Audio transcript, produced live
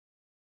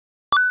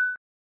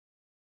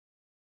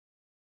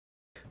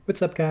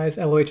What's up guys,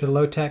 LOH to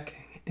Low Tech,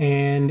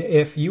 and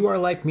if you are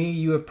like me,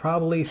 you have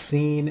probably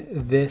seen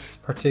this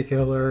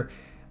particular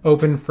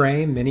open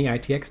frame mini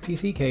ITX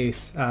PC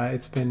case.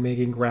 It's been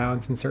making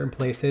rounds in certain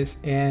places,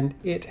 and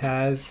it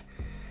has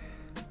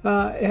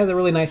a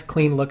really nice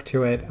clean look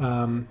to it.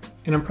 And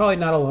I'm probably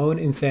not alone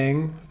in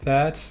saying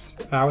that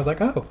I was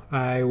like, oh,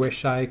 I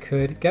wish I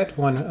could get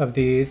one of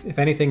these, if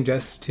anything,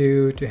 just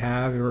to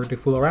have or to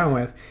fool around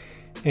with.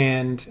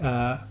 And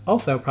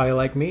also, probably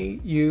like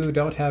me, you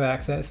don't have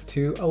access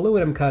to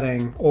aluminum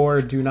cutting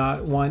or do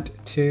not want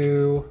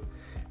to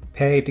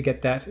pay to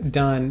get that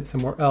done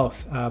somewhere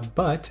else.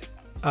 But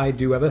I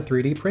do have a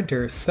 3D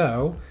printer,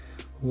 so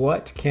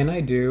what can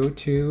I do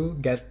to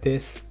get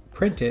this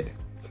printed?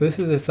 So this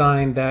is a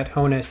design that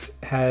Honus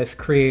has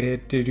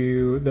created to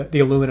do the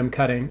aluminum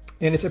cutting.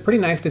 And it's a pretty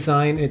nice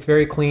design. It's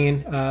very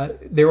clean.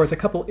 There was a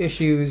couple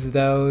issues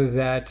though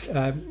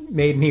that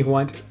made me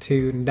want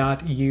to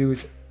not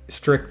use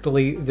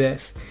strictly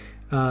this.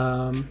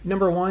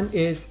 Number one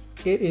is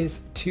it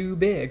is too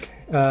big.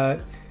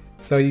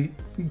 So you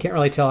can't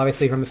really tell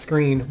obviously from the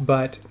screen,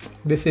 but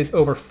this is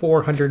over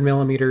 400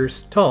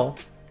 millimeters tall,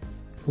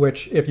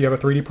 which if you have a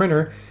 3D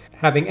printer,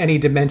 having any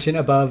dimension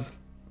above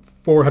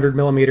 400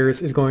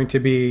 millimeters is going to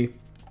be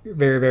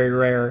very, very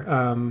rare.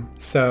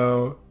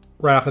 So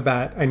right off the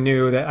bat, I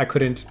knew that I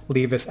couldn't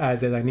leave this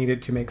as is. I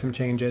needed to make some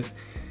changes.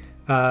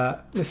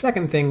 The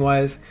second thing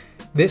was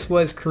this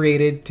was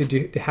created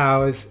to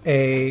house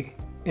an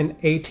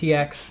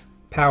ATX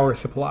power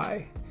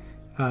supply.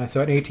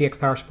 So an ATX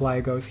power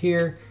supply goes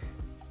here,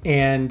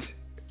 and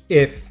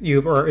if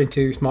you are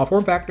into small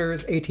form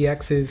factors,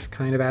 ATX is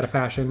kind of out of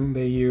fashion.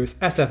 They use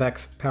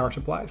SFX power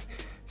supplies.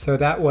 So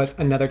that was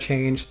another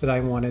change that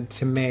I wanted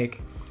to make.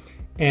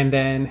 And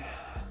then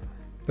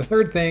the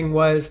third thing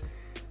was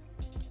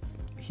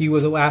he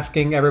was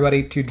asking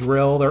everybody to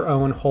drill their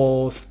own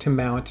holes to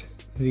mount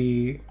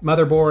the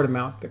motherboard,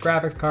 mount the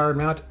graphics card,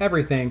 mount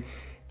everything,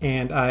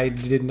 and I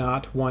did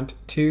not want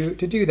to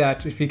do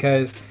that, just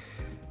because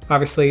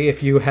obviously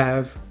if you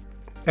have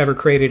ever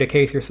created a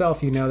case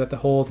yourself, you know that the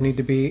holes need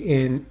to be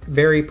in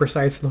very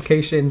precise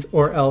locations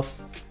or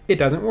else it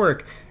doesn't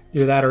work.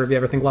 Either that or if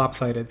everything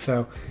lopsided.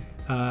 So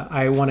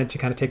I wanted to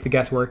kind of take the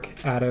guesswork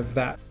out of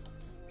that.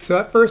 So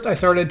at first I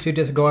started to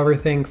just go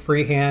everything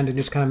freehand and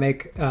just kind of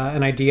make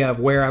an idea of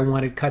where I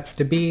wanted cuts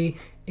to be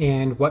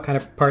and what kind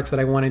of parts that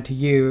I wanted to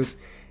use.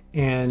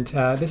 And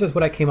this is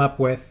what I came up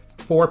with: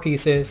 4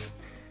 pieces,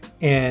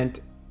 and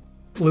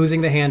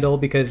losing the handle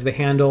because the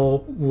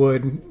handle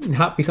would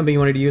not be something you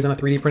wanted to use on a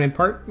 3D printed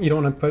part. You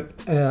don't want to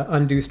put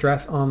undue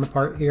stress on the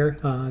part here.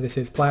 This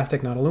is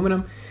plastic, not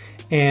aluminum.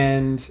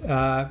 And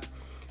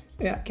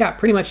yeah,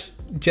 pretty much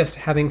just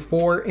having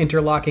 4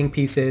 interlocking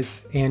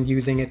pieces and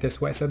using it this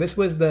way. So this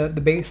was the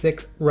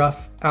basic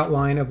rough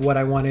outline of what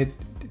I wanted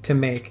to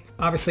make.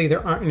 Obviously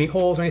there aren't any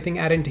holes or anything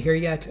added into here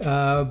yet,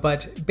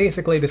 but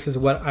basically this is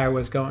what I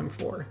was going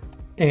for.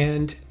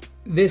 And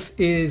this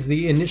is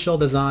the initial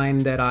design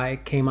that I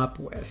came up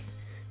with.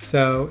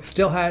 So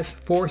still has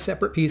 4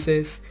 separate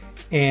pieces,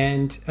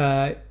 and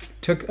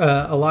took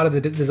a lot of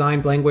the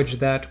design language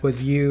that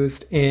was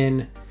used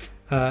in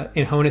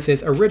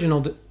Honus's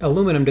original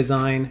aluminum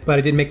design, but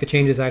I did make the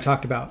changes that I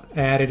talked about.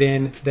 I added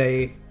in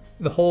the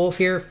holes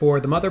here for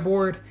the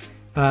motherboard,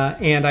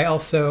 and I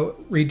also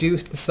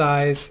reduced the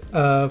size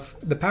of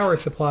the power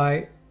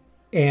supply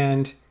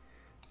and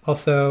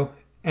also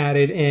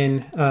added in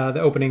the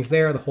openings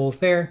there, the holes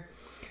there,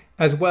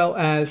 as well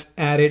as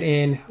added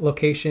in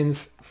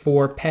locations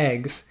for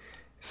pegs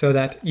so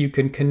that you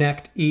can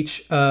connect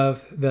each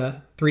of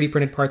the 3D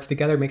printed parts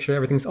together, make sure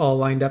everything's all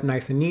lined up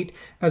nice and neat,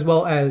 as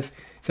well as,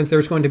 since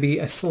there's going to be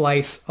a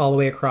slice all the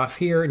way across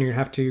here and you're going to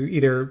have to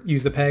either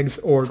use the pegs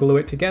or glue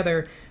it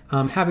together,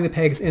 having the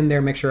pegs in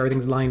there, make sure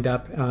everything's lined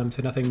up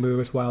so nothing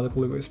moves while the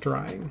glue is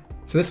drying.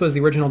 So this was the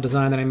original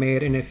design that I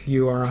made, and if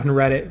you are on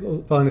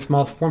Reddit following the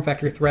small form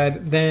factor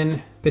thread,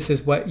 then this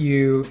is what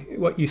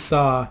you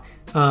saw.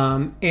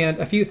 And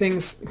a few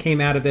things came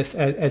out of this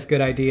as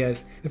good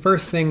ideas. The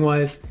first thing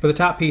was, for the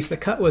top piece, the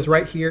cut was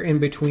right here in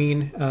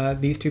between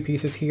these 2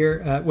 pieces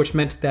here, which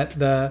meant that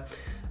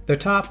the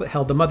top that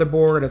held the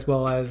motherboard as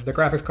well as the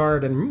graphics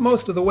card and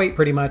most of the weight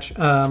pretty much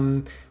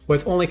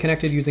was only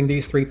connected using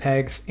these 3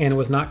 pegs and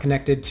was not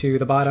connected to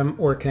the bottom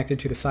or connected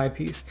to the side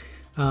piece,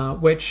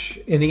 which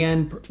in the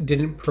end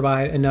didn't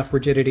provide enough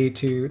rigidity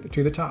to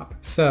the top.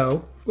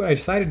 So what I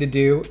decided to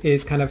do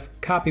is kind of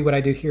copy what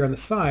I did here on the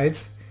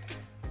sides.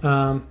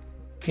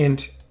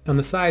 And on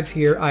the sides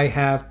here I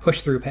have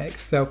push-through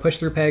pegs. So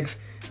push-through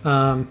pegs,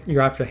 you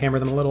have to hammer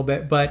them a little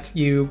bit, but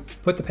you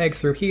put the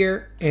pegs through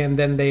here and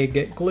then they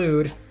get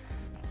glued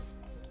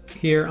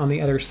here on the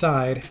other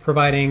side,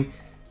 providing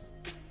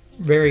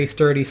very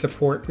sturdy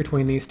support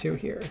between these 2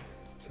 here.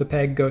 So the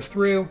peg goes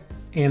through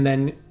and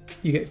then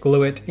you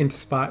glue it into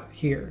spot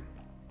here.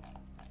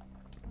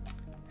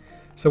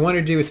 So what I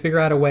wanted to do is figure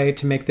out a way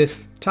to make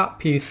this top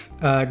piece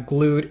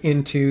glued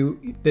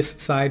into this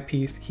side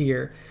piece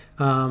here.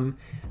 I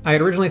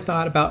had originally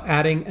thought about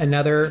adding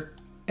another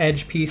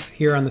edge piece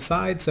here on the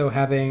side, so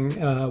having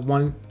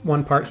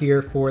one part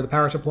here for the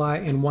power supply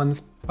and one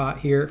spot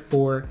here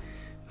for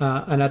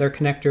another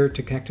connector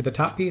to connect to the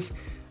top piece.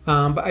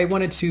 But I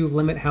wanted to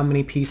limit how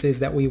many pieces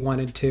that we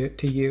wanted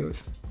to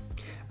use.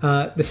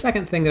 The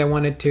second thing that I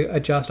wanted to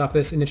adjust off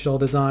this initial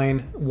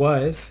design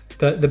was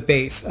the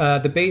base.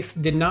 The base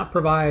did not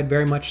provide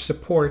very much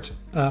support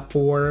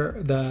for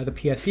the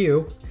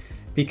PSU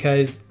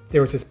because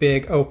there was this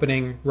big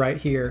opening right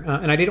here.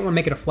 And I didn't want to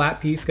make it a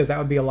flat piece because that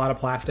would be a lot of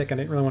plastic. I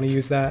didn't really want to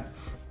use that.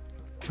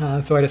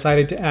 So I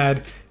decided to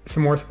add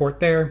some more support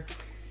there.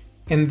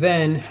 And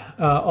then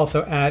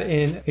also add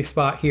in a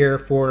spot here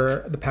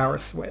for the power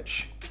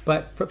switch.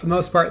 But for the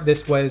most part,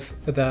 this was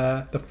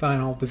the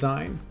final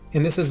design.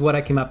 And this is what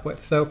I came up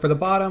with. So for the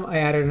bottom, I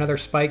added another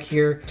spike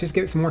here, just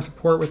give it some more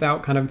support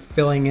without kind of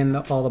filling in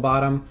all the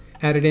bottom.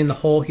 Added in the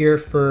hole here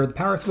for the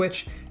power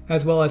switch,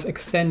 as well as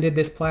extended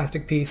this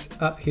plastic piece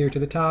up here to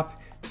the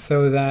top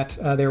so that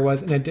there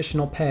was an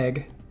additional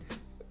peg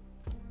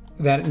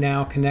that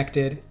now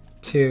connected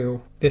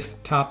to this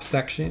top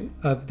section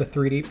of the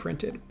 3D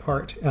printed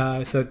part,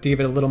 so to give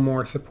it a little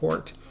more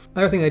support.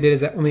 Another thing I did is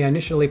that when we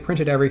initially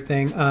printed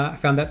everything, I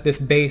found that this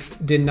base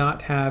did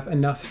not have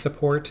enough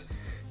support,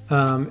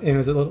 and it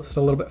was just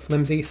a little bit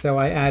flimsy, so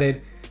I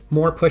added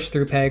more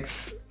push-through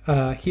pegs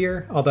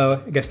here,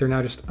 although I guess they're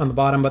now just on the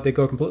bottom, but they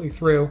go completely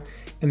through,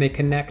 and they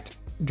connect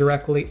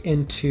directly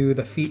into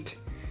the feet.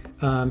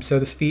 So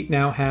this feet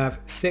now have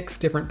 6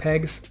 different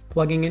pegs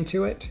plugging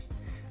into it,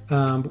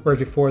 whereas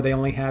before they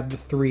only had the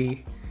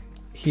 3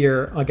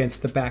 here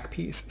against the back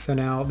piece. So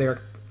now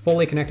they're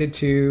fully connected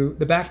to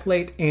the back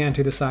plate and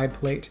to the side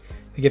plate,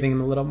 giving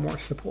them a little more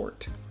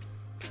support.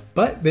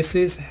 But this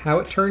is how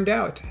it turned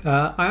out.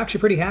 I'm actually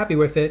pretty happy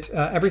with it.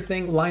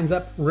 Everything lines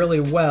up really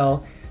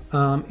well,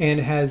 and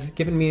has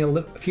given me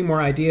a few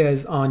more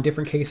ideas on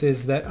different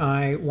cases that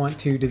I want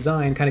to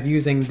design, kind of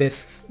using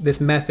this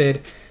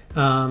method.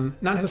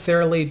 Not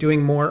necessarily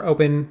doing more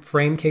open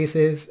frame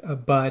cases,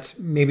 but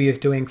maybe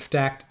just doing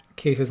stacked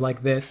cases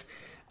like this.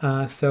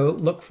 So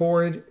look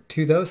forward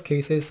to those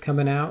cases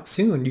coming out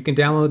soon. You can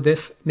download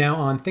this now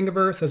on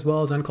Thingiverse as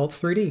well as on Cults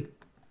 3D.